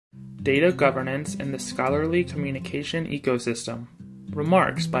Data Governance in the Scholarly Communication Ecosystem.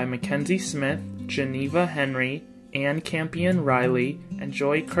 Remarks by Mackenzie Smith, Geneva Henry, Ann Campion-Riley, and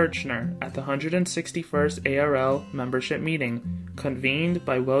Joy Kirchner at the 161st ARL membership meeting, convened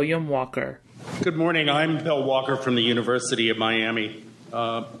by William Walker. Good morning. I'm Bill Walker from the University of Miami.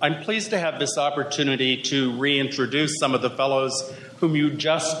 I'm pleased to have this opportunity to reintroduce some of the fellows whom you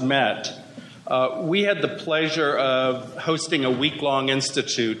just met. We had the pleasure of hosting a week-long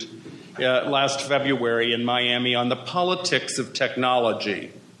institute last February in Miami on the politics of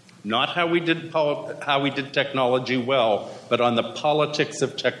technology. Not how we did technology well, but on the politics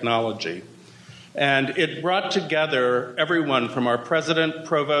of technology. And it brought together everyone from our president,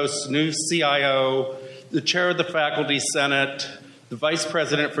 provost, new CIO, the chair of the faculty senate, the vice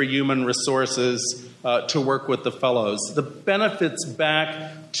president for human resources, to work with the fellows. The benefits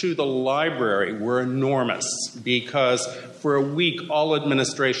back to the library were enormous because for a week, all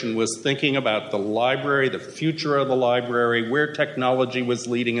administration was thinking about the library, the future of the library, where technology was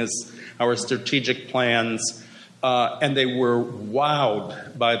leading us, our strategic plans, and they were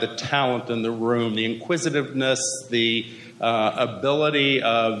wowed by the talent in the room, the inquisitiveness, the ability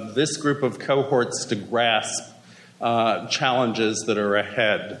of this group of cohorts to grasp challenges that are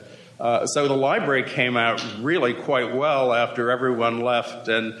ahead. So the library came out really quite well after everyone left,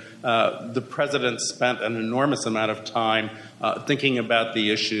 and the president spent an enormous amount of time thinking about the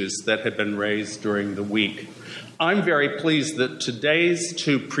issues that had been raised during the week. I'm very pleased that today's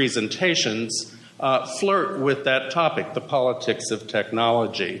two presentations flirt with that topic, the politics of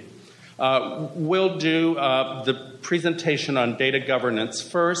technology. We'll do the presentation on data governance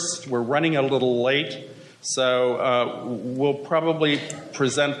first. We're running a little late, so we'll probably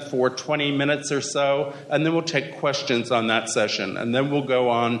present for 20 minutes or so, and then we'll take questions on that session. And then we'll go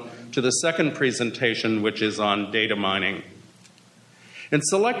on to the second presentation, which is on data mining. In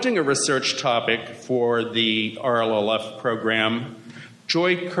selecting a research topic for the RLLF program,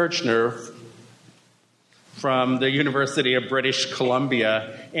 Joy Kirchner from the University of British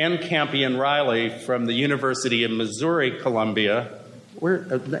Columbia, Ann Campion-Riley from the University of Missouri, Columbia,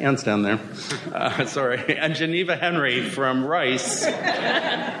 Ann's down there, and Geneva Henry from Rice,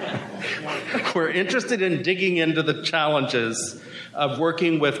 we're interested in digging into the challenges of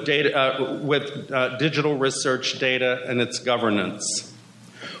working with digital research data and its governance.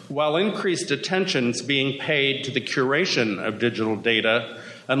 While increased attention is being paid to the curation of digital data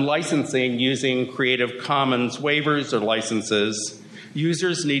and licensing using Creative Commons waivers or licenses,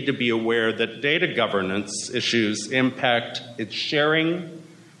 users need to be aware that data governance issues impact its sharing,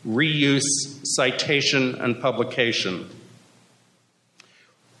 reuse, citation, and publication.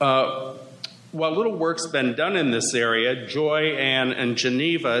 While little work's been done in this area, Joy, Ann, and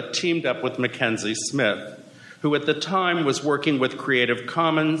Geneva teamed up with Mackenzie Smith, who at the time was working with Creative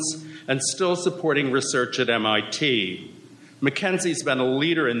Commons and still supporting research at MIT. Mackenzie's been a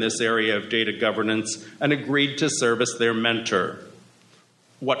leader in this area of data governance and agreed to serve as their mentor.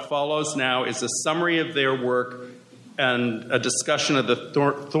 What follows now is a summary of their work and a discussion of the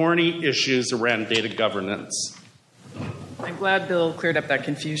thorny issues around data governance. I'm glad Bill cleared up that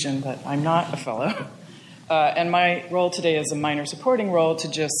confusion, but I'm not a fellow. And my role today is a minor supporting role to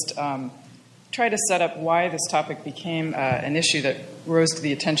just try to set up why this topic became an issue that rose to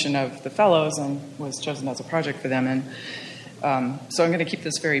the attention of the fellows and was chosen as a project for them. And so I'm going to keep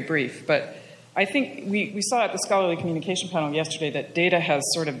this very brief. But I think we saw at the Scholarly Communication panel yesterday that data has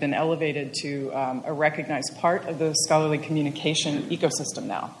sort of been elevated to a recognized part of the scholarly communication ecosystem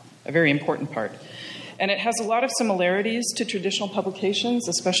now, a very important part. And it has a lot of similarities to traditional publications,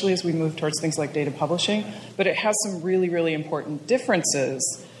 especially as we move towards things like data publishing, but it has some really, really important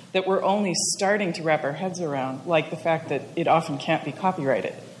differences that we're only starting to wrap our heads around, like the fact that it often can't be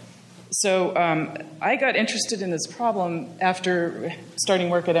copyrighted. So I got interested in this problem after starting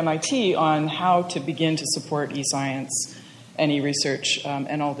work at MIT on how to begin to support e-science and e-research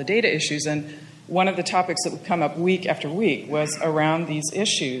and all the data issues. And one of the topics that would come up week after week was around these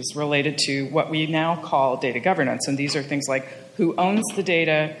issues related to what we now call data governance. And these are things like who owns the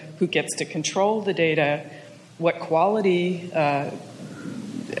data, who gets to control the data, what quality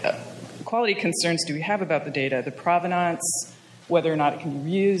concerns do we have about the data, the provenance, whether or not it can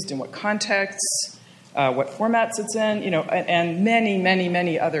be reused, in what contexts, what formats it's in, and many, many,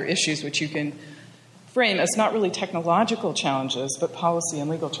 many other issues which you can frame as not really technological challenges, but policy and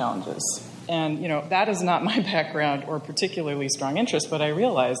legal challenges. And, that is not my background or particularly strong interest, but I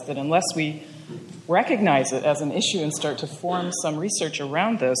realize that unless we recognize it as an issue and start to form some research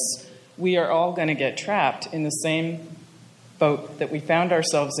around this, we are all going to get trapped in the same boat that we found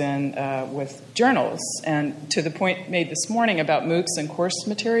ourselves in with journals. And to the point made this morning about MOOCs and course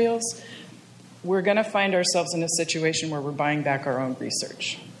materials, we're going to find ourselves in a situation where we're buying back our own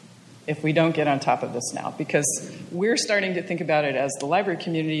research if we don't get on top of this now, because we're starting to think about it as the library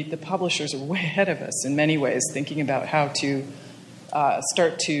community. The publishers are way ahead of us in many ways, thinking about how to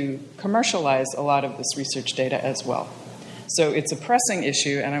start to commercialize a lot of this research data as well. So it's a pressing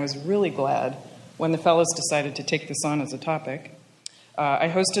issue, and I was really glad when the fellows decided to take this on as a topic. I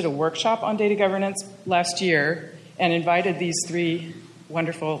hosted a workshop on data governance last year and invited these three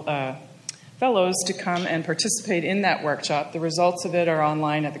wonderful fellows to come and participate in that workshop. The results of it are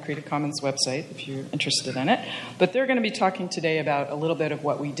online at the Creative Commons website if you're interested in it. But they're going to be talking today about a little bit of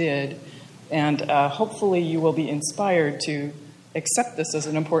what we did, and hopefully you will be inspired to accept this as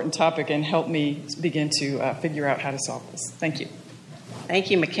an important topic and help me begin to figure out how to solve this. Thank you.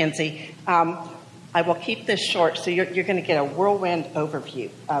 Thank you, Mackenzie. I will keep this short, so you're going to get a whirlwind overview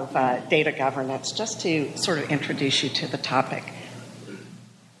of data governance, just to sort of introduce you to the topic.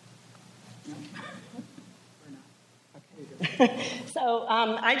 So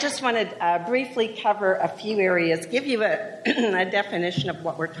I just want to briefly cover a few areas, give you a definition of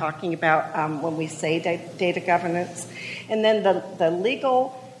what we're talking about when we say data governance, and then the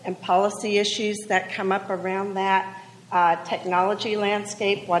legal and policy issues that come up around that, technology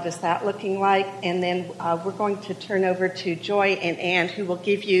landscape, what is that looking like, and then we're going to turn over to Joy and Anne, who will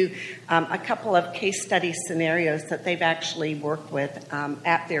give you a couple of case study scenarios that they've actually worked with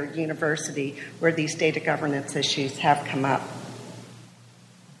at their university where these data governance issues have come up.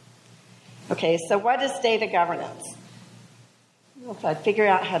 Okay, so what is data governance? Well, if I figure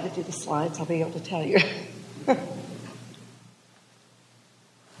out how to do the slides, I'll be able to tell you.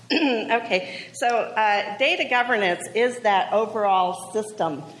 Okay, so data governance is that overall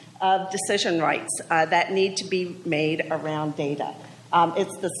system of decision rights that need to be made around data.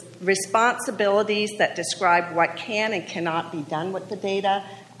 It's the responsibilities that describe what can and cannot be done with the data,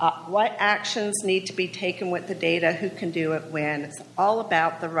 what actions need to be taken with the data, who can do it when. It's all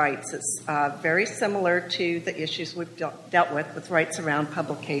about the rights. It's very similar to the issues we've dealt with rights around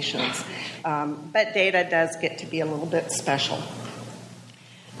publications. But data does get to be a little bit special.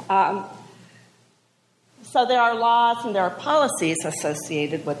 So there are laws and there are policies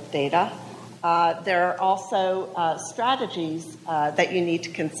associated with data. There are also strategies that you need to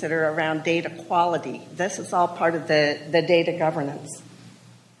consider around data quality. This is all part of the data governance.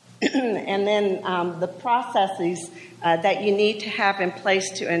 And then the processes that you need to have in place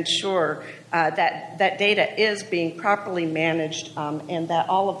to ensure that data is being properly managed and that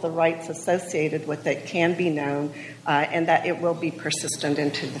all of the rights associated with it can be known and that it will be persistent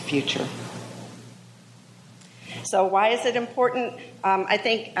into the future. So why is it important? I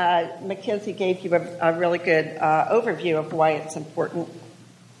think Mackenzie gave you a really good overview of why it's important.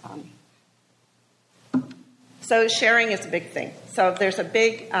 So sharing is a big thing. So there's a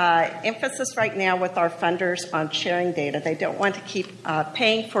big emphasis right now with our funders on sharing data. They don't want to keep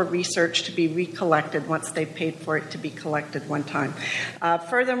paying for research to be recollected once they've paid for it to be collected one time.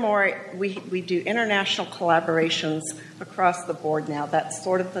 Furthermore, we do international collaborations across the board now. That's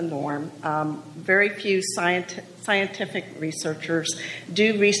sort of the norm. Very few scientific researchers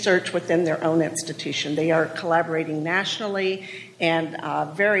do research within their own institution. They are collaborating nationally and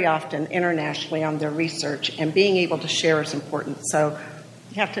very often internationally on their research, and being able to share is important. So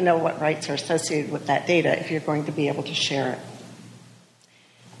you have to know what rights are associated with that data if you're going to be able to share it.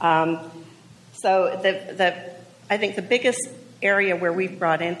 So I think the biggest area where we've been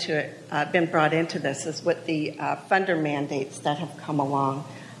brought into this is with the funder mandates that have come along.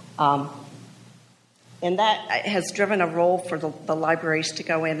 And that has driven a role for the libraries to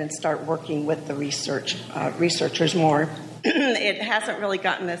go in and start working with the researchers more. It hasn't really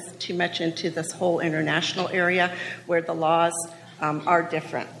gotten us too much into this whole international area where the laws are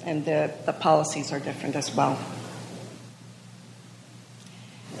different and the policies are different as well.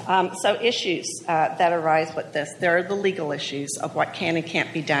 So issues that arise with this, there are the legal issues of what can and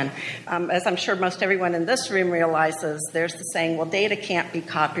can't be done. As I'm sure most everyone in this room realizes, there's the saying, well, data can't be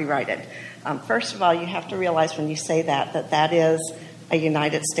copyrighted. First of all, you have to realize when you say that is a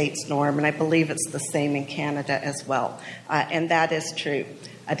United States norm, and I believe it's the same in Canada as well. And that is true.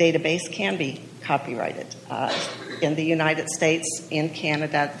 A database can be copyrighted. In the United States, in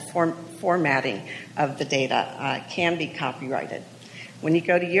Canada, the formatting of the data can be copyrighted. When you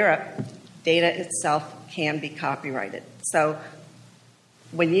go to Europe, data itself can be copyrighted. So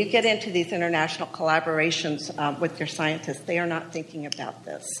when you get into these international collaborations with your scientists, they are not thinking about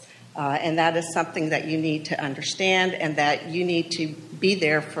this. And that is something that you need to understand and that you need to be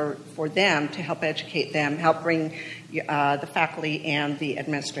there for them to help educate them, help bring the faculty and the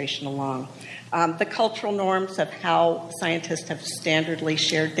administration along. The cultural norms of how scientists have standardly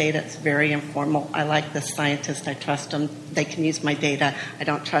shared data, it's very informal. I like this scientist, I trust them, they can use my data. I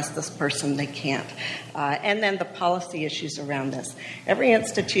don't trust this person, they can't. And then the policy issues around this. Every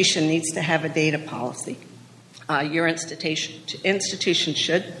institution needs to have a data policy. Your institution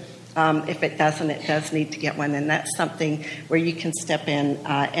should. If it doesn't, it does need to get one, and that's something where you can step in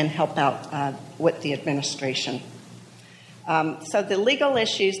and help out with the administration. So the legal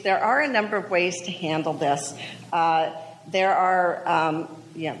issues, there are a number of ways to handle this. There are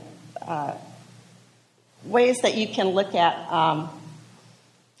ways that you can look at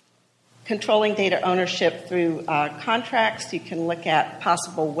controlling data ownership through contracts. You can look at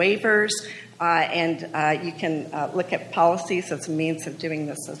possible waivers, and you can look at policies as a means of doing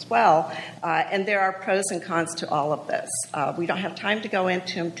this as well. And there are pros and cons to all of this. We don't have time to go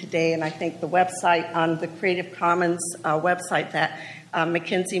into them today, and I think the website on the Creative Commons website that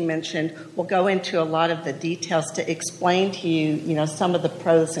Mackenzie mentioned will go into a lot of the details to explain to you, some of the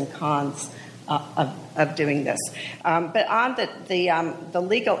pros and cons of doing this. But on the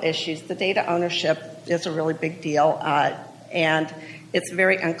legal issues, the data ownership is a really big deal, and it's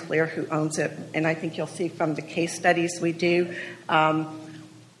very unclear who owns it. And I think you'll see from the case studies we do,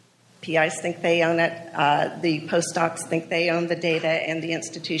 PIs think they own it, the postdocs think they own the data, and the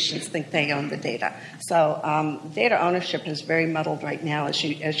institutions think they own the data. So data ownership is very muddled right now as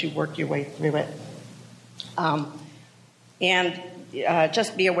you work your way through it. And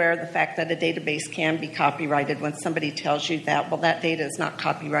just be aware of the fact that a database can be copyrighted when somebody tells you that, well, that data is not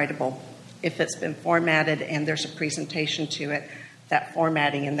copyrightable. If it's been formatted and there's a presentation to it, that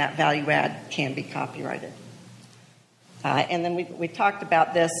formatting and that value add can be copyrighted. And then we talked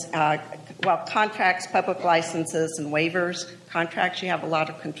about this, contracts, public licenses, and waivers. Contracts, you have a lot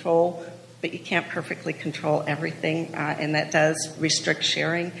of control, but you can't perfectly control everything, and that does restrict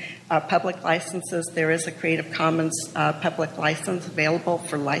sharing. Public licenses, there is a Creative Commons public license available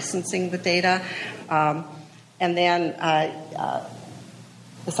for licensing the data. And then,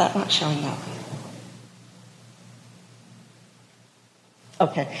 is that not showing up?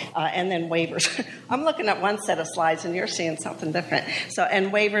 Okay, and then waivers. I'm looking at one set of slides, and you're seeing something different. So,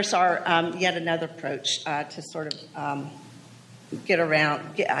 and waivers are yet another approach to sort of get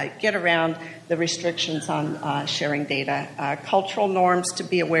around the restrictions on sharing data. Cultural norms to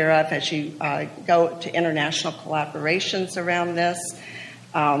be aware of as you go to international collaborations around this.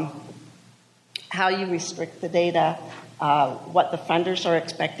 How you restrict the data, what the funders are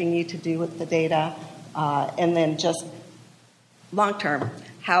expecting you to do with the data, and then just long-term,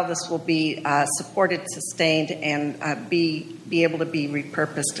 how this will be supported, sustained, and be able to be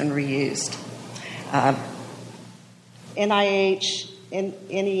repurposed and reused. NIH,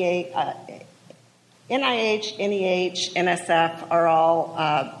 NEH, NSF are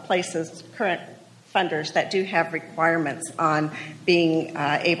all places, current funders that do have requirements on being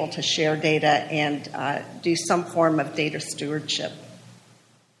able to share data and do some form of data stewardship.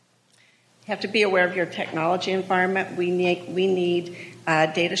 You have to be aware of your technology environment. We need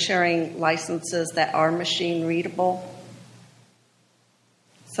data sharing licenses that are machine readable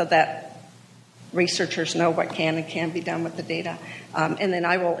so that researchers know what can and can't be done with the data. And then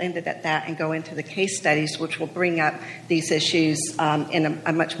I will end it at that and go into the case studies, which will bring up these issues in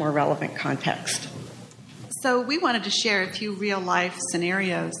a much more relevant context. So we wanted to share a few real-life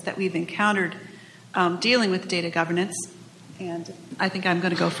scenarios that we've encountered dealing with data governance, and I think I'm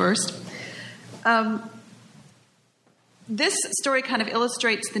going to go first. This story kind of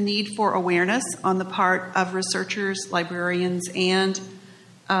illustrates the need for awareness on the part of researchers, librarians, and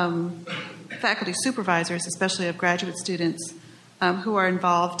faculty supervisors, especially of graduate students, who are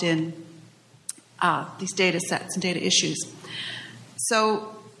involved in these data sets and data issues.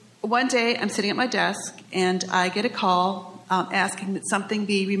 So one day I'm sitting at my desk and I get a call asking that something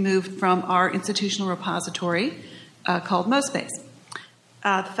be removed from our institutional repository called MoSpace.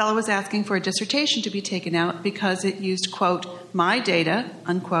 The fellow was asking for a dissertation to be taken out because it used, quote, my data,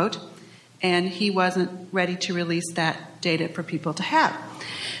 unquote, and he wasn't ready to release that data for people to have.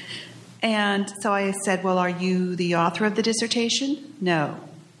 And so I said, well, are you the author of the dissertation? No.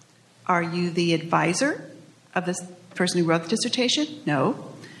 Are you the advisor of this person who wrote the dissertation?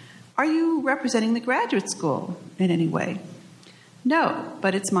 No. Are you representing the graduate school in any way? No,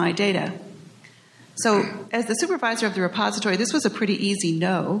 but it's my data. So as the supervisor of the repository, this was a pretty easy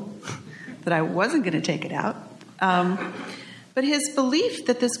no, that I wasn't going to take it out. But his belief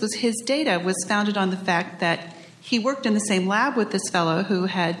that this was his data was founded on the fact that he worked in the same lab with this fellow who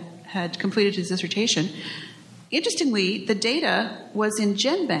had completed his dissertation, interestingly, the data was in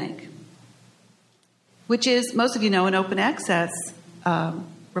GenBank, which is, most of you know, an open access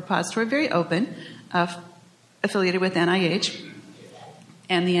repository, very open, affiliated with NIH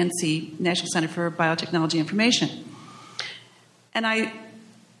and the NC, National Center for Biotechnology Information. And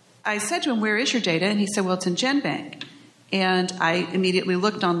I said to him, where is your data? And he said, well, it's in GenBank. And I immediately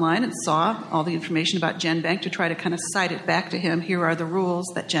looked online and saw all the information about GenBank to try to kind of cite it back to him. Here are the rules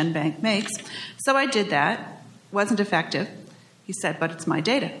that GenBank makes. So I did that. Wasn't effective. He said, but it's my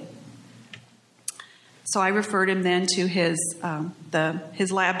data. So I referred him then to his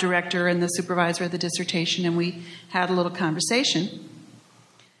lab director and the supervisor of the dissertation, and we had a little conversation.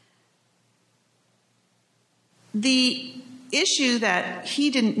 The issue that he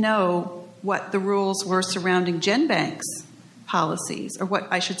didn't know what the rules were surrounding GenBank's policies, or what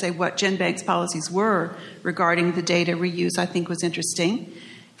GenBank's policies were regarding the data reuse, I think was interesting.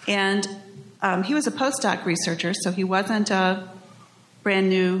 And he was a postdoc researcher, so he wasn't a brand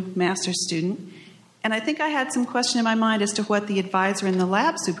new master's student. And I think I had some question in my mind as to what the advisor and the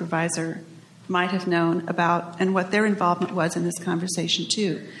lab supervisor might have known about and what their involvement was in this conversation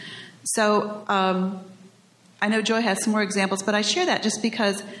too. So I know Joy has some more examples, but I share that just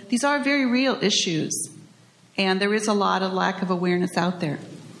because these are very real issues, and there is a lot of lack of awareness out there.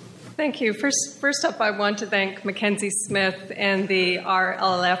 Thank you. First up, I want to thank Mackenzie Smith and the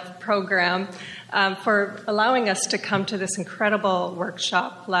RLF program for allowing us to come to this incredible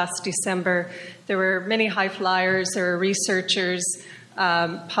workshop last December. There were many high flyers, there were researchers,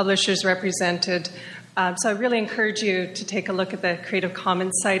 publishers represented. So I really encourage you to take a look at the Creative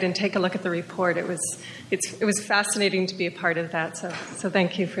Commons site and take a look at the report. It was fascinating to be a part of that, so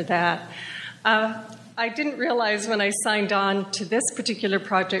thank you for that. I didn't realize when I signed on to this particular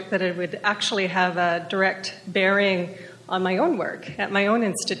project that it would actually have a direct bearing on my own work at my own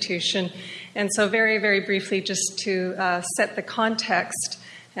institution. And so very, very briefly, just to set the context,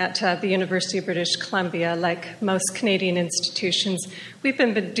 at the University of British Columbia, like most Canadian institutions, we've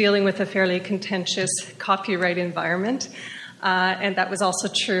been dealing with a fairly contentious copyright environment, and that was also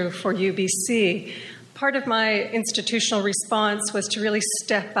true for UBC. Part of my institutional response was to really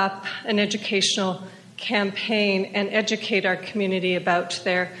step up an educational campaign and educate our community about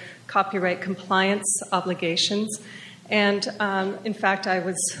their copyright compliance obligations. And in fact, I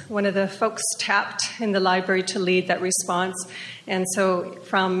was one of the folks tapped in the library to lead that response. And so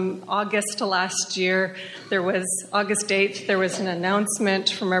from August to last year, August 8th, there was an announcement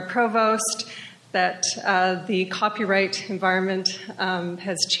from our provost that the copyright environment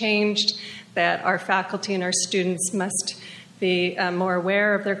has changed, that our faculty and our students must be more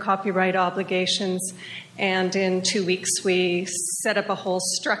aware of their copyright obligations. And in 2 weeks, we set up a whole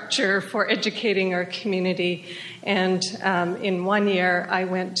structure for educating our community. And in 1 year, I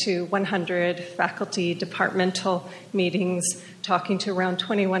went to 100 faculty departmental meetings, talking to around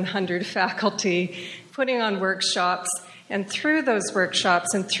 2,100 faculty, putting on workshops. And through those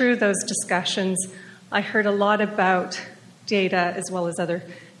workshops and through those discussions, I heard a lot about data as well as other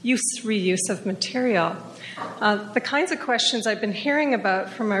reuse of material. The kinds of questions I've been hearing about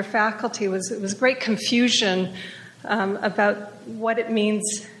from our faculty was great confusion about what it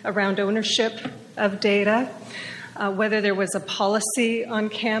means around ownership of data, whether there was a policy on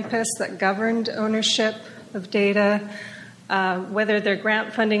campus that governed ownership of data, whether their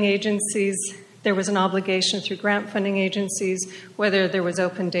grant funding agencies, there was an obligation through grant funding agencies, whether there was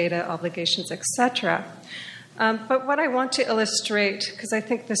open data obligations, etc. But what I want to illustrate, because I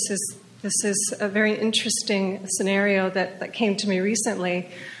think this is a very interesting scenario that came to me recently,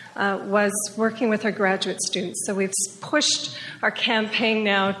 was working with our graduate students. So we've pushed our campaign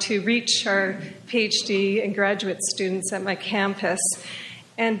now to reach our PhD and graduate students at my campus,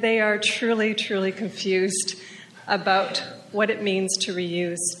 and they are truly, truly confused about what it means to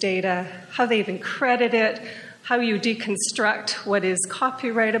reuse data, how they even credit it, how you deconstruct what is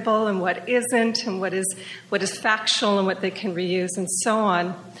copyrightable and what isn't, and what is factual and what they can reuse, and so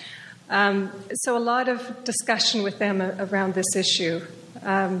on. So a lot of discussion with them around this issue.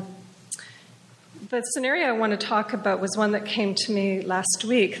 The scenario I want to talk about was one that came to me last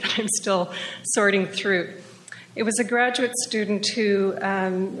week that I'm still sorting through. It was a graduate student who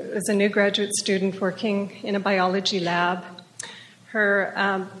was a new graduate student working in a biology lab.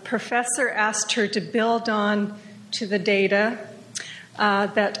 Her professor asked her to build on to the data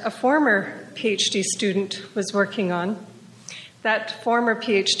that a former PhD student was working on. That former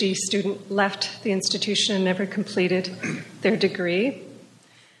PhD student left the institution and never completed their degree.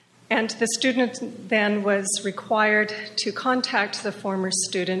 And the student then was required to contact the former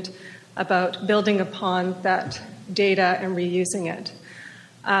student about building upon that data and reusing it.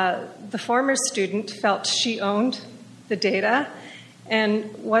 The former student felt she owned the data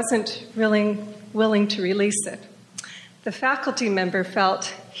and wasn't really willing to release it. The faculty member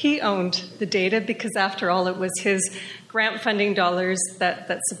felt he owned the data because, after all, it was his grant funding dollars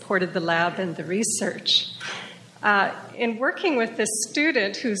that supported the lab and the research. In working with this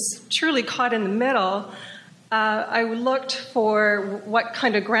student who's truly caught in the middle, I looked for what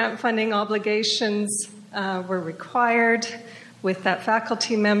kind of grant funding obligations were required with that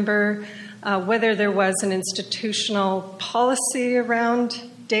faculty member, whether there was an institutional policy around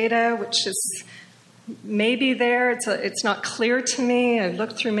data, which is maybe there. It's not clear to me. I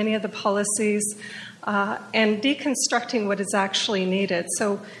looked through many of the policies, and deconstructing what is actually needed.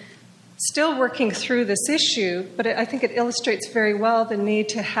 So still working through this issue, but I think it illustrates very well the need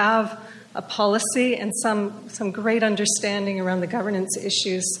to have a policy and some great understanding around the governance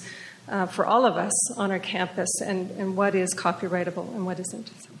issues for all of us on our campus and what is copyrightable and what isn't.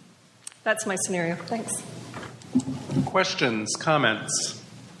 So that's my scenario. Thanks. Questions, comments,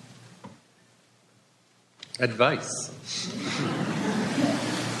 advice?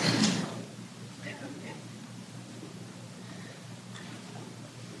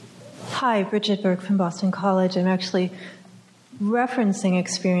 Hi, Bridget Burke from Boston College. I'm actually referencing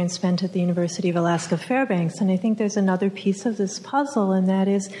experience spent at the University of Alaska Fairbanks, and I think there's another piece of this puzzle, and that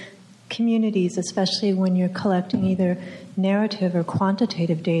is communities, especially when you're collecting either narrative or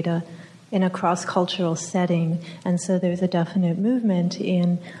quantitative data in a cross-cultural setting. And so there's a definite movement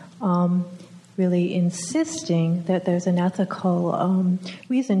in really insisting that there's an ethical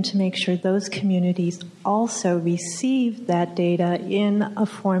reason to make sure those communities also receive that data in a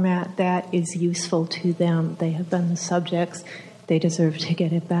format that is useful to them. They have been the subjects. They deserve to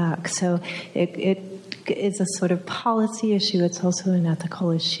get it back. So it is a sort of policy issue. It's also an ethical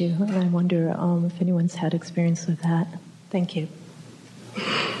issue. And I wonder if anyone's had experience with that. Thank you.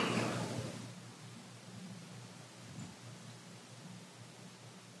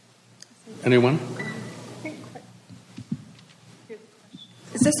 Anyone?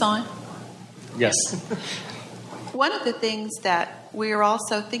 Is this on? Yes. One of the things that we are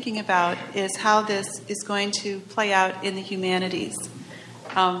also thinking about is how this is going to play out in the humanities.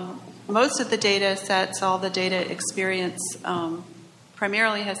 Most of the data sets, all the data experience,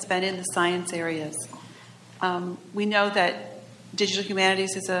 primarily has been in the science areas. We know that digital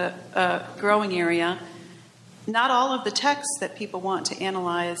humanities is a growing area. Not all of the texts that people want to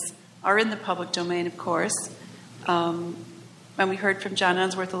analyze are in the public domain, of course. And we heard from John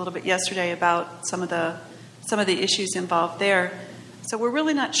Unsworth a little bit yesterday about some of the issues involved there. So we're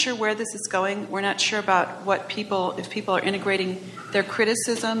really not sure where this is going. We're not sure about if people are integrating their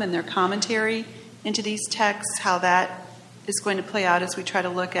criticism and their commentary into these texts, how that is going to play out as we try to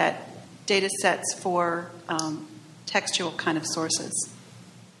look at data sets for textual kind of sources.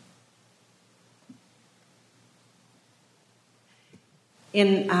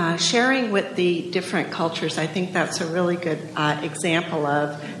 In sharing with the different cultures, I think that's a really good example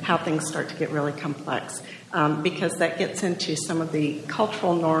of how things start to get really complex, because that gets into some of the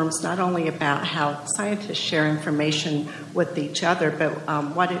cultural norms, not only about how scientists share information with each other, but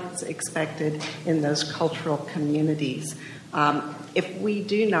what is expected in those cultural communities. If we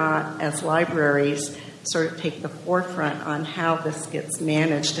do not, as libraries, sort of take the forefront on how this gets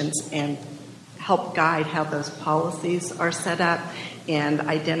managed and help guide how those policies are set up, and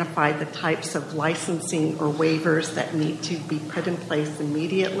identify the types of licensing or waivers that need to be put in place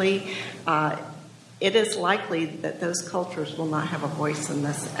immediately, it is likely that those cultures will not have a voice in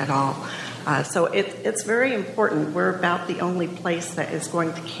this at all. So it's very important. We're about the only place that is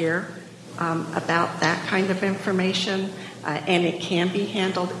going to care about that kind of information, and it can be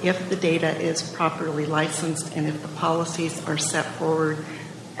handled if the data is properly licensed and if the policies are set forward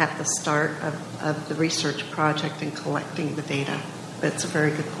at the start of the research project and collecting the data. That's a very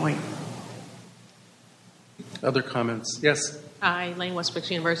good point. Other comments? Yes. Hi, Lane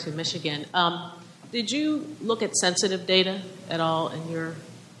Westbrook, University of Michigan. Did you look at sensitive data at all in your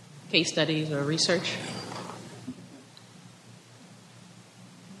case studies or research?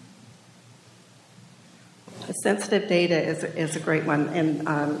 Sensitive data is a great one, and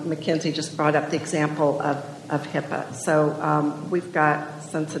Mackenzie just brought up the example of HIPAA. So we've got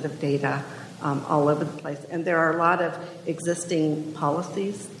sensitive data all over the place. And there are a lot of existing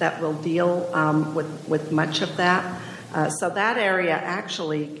policies that will deal with much of that. So that area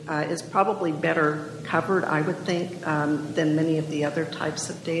actually is probably better covered, I would think, than many of the other types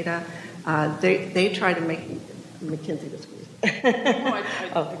of data. They try to make... Mackenzie was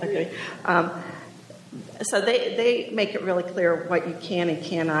Oh, I agree. Okay. So they make it really clear what you can and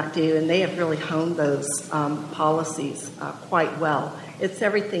cannot do, and they have really honed those policies quite well. It's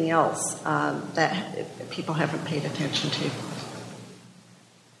everything else that people haven't paid attention to.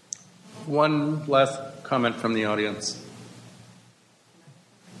 One last comment from the audience.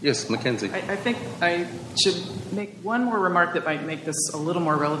 Yes, Mackenzie. I think I should make one more remark that might make this a little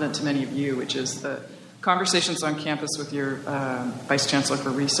more relevant to many of you, which is the conversations on campus with your Vice Chancellor for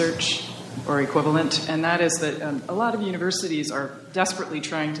Research or equivalent, and that is that a lot of universities are desperately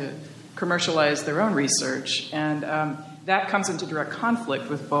trying to commercialize their own research, and that comes into direct conflict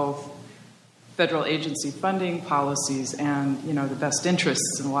with both federal agency funding policies and, the best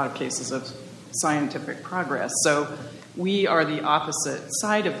interests in a lot of cases of scientific progress. So we are the opposite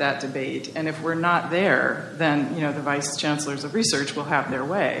side of that debate, and if we're not there, then, the vice chancellors of research will have their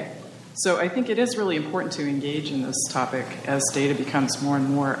way. So I think it is really important to engage in this topic as data becomes more and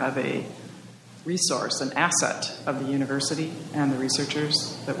more of a resource, an asset of the university and the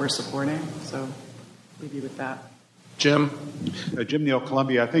researchers that we're supporting. So leave you with that. Jim? Jim Neal,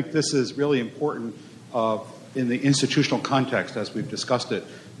 Columbia. I think this is really important in the institutional context as we've discussed it.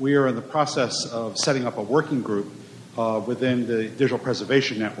 We are in the process of setting up a working group within the Digital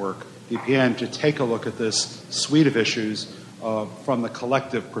Preservation Network, DPN, to take a look at this suite of issues from the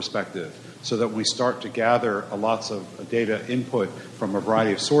collective perspective, so that when we start to gather lots of data input from a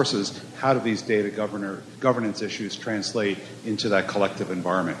variety of sources, how do these data governance issues translate into that collective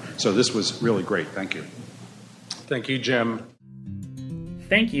environment? So this was really great. Thank you. Thank you, Jim.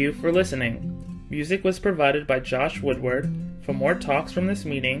 Thank you for listening. Music was provided by Josh Woodward. For more talks from this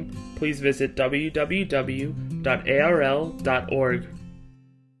meeting, please visit www.arl.org.